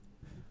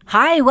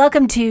Hi,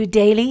 welcome to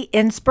Daily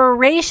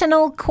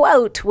Inspirational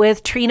Quote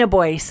with Trina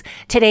Boyce.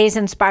 Today's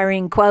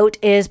inspiring quote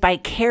is by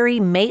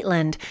Carrie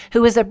Maitland,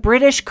 who is a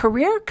British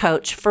career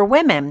coach for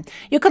women.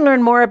 You can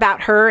learn more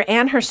about her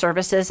and her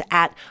services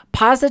at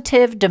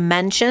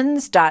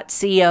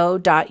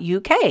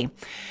positivedimensions.co.uk.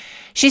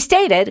 She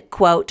stated,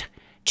 quote,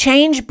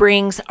 "Change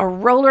brings a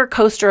roller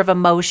coaster of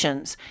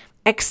emotions.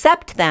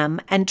 Accept them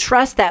and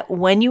trust that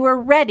when you are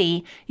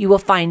ready, you will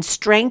find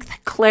strength,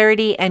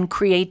 clarity, and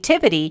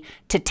creativity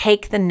to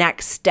take the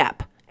next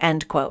step."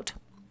 End quote.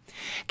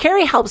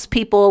 Carrie helps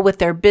people with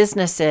their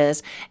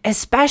businesses,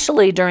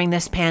 especially during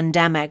this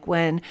pandemic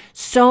when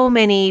so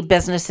many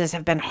businesses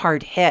have been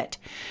hard hit.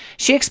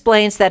 She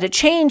explains that a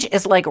change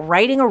is like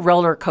riding a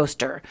roller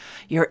coaster.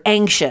 You're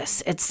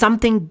anxious. It's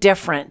something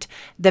different.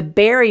 The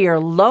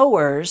barrier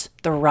lowers,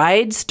 the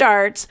ride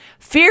starts,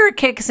 fear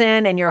kicks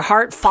in, and your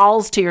heart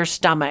falls to your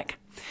stomach.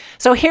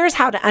 So here's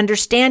how to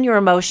understand your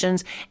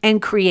emotions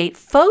and create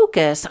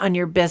focus on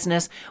your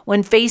business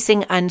when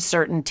facing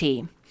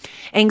uncertainty.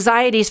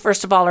 Anxieties,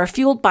 first of all, are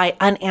fueled by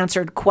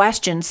unanswered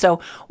questions, so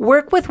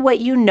work with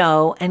what you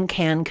know and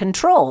can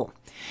control.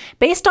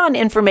 Based on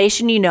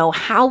information you know,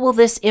 how will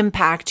this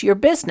impact your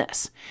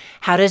business?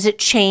 How does it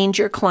change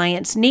your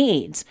clients'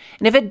 needs?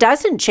 And if it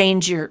doesn't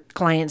change your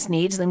clients'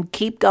 needs, then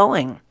keep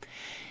going.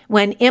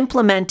 When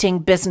implementing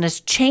business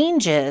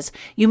changes,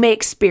 you may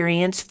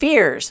experience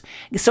fears.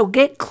 So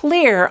get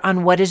clear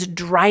on what is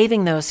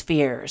driving those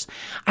fears.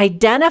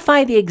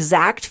 Identify the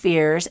exact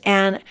fears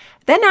and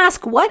then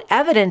ask what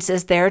evidence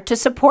is there to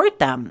support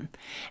them.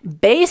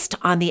 Based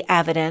on the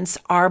evidence,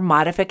 are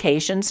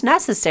modifications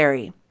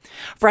necessary?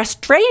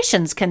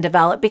 Frustrations can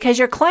develop because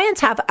your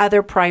clients have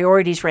other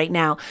priorities right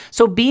now.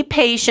 So be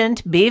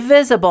patient, be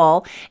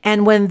visible,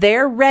 and when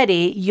they're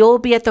ready, you'll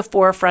be at the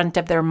forefront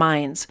of their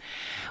minds.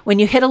 When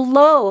you hit a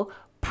low,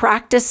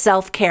 practice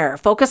self-care.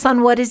 Focus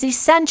on what is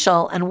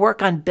essential and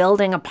work on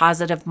building a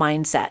positive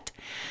mindset.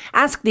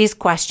 Ask these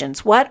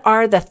questions. What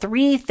are the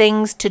 3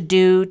 things to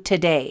do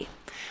today?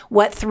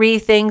 What 3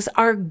 things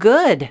are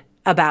good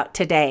about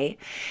today?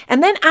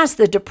 And then as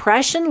the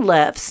depression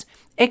lifts,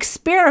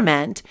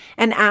 experiment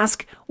and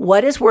ask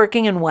what is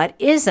working and what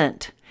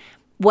isn't.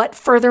 What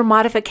further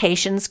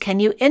modifications can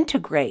you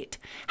integrate?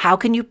 How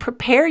can you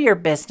prepare your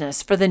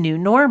business for the new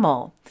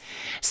normal?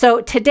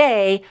 So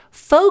today,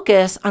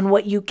 focus on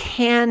what you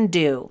can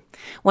do.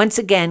 Once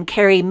again,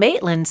 Carrie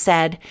Maitland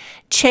said,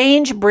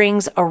 "Change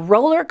brings a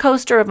roller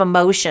coaster of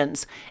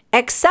emotions.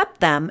 Accept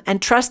them and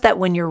trust that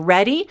when you're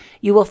ready,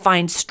 you will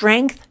find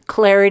strength,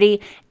 clarity,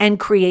 and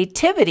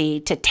creativity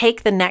to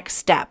take the next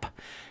step."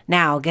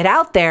 Now get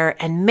out there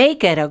and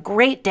make it a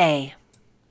great day.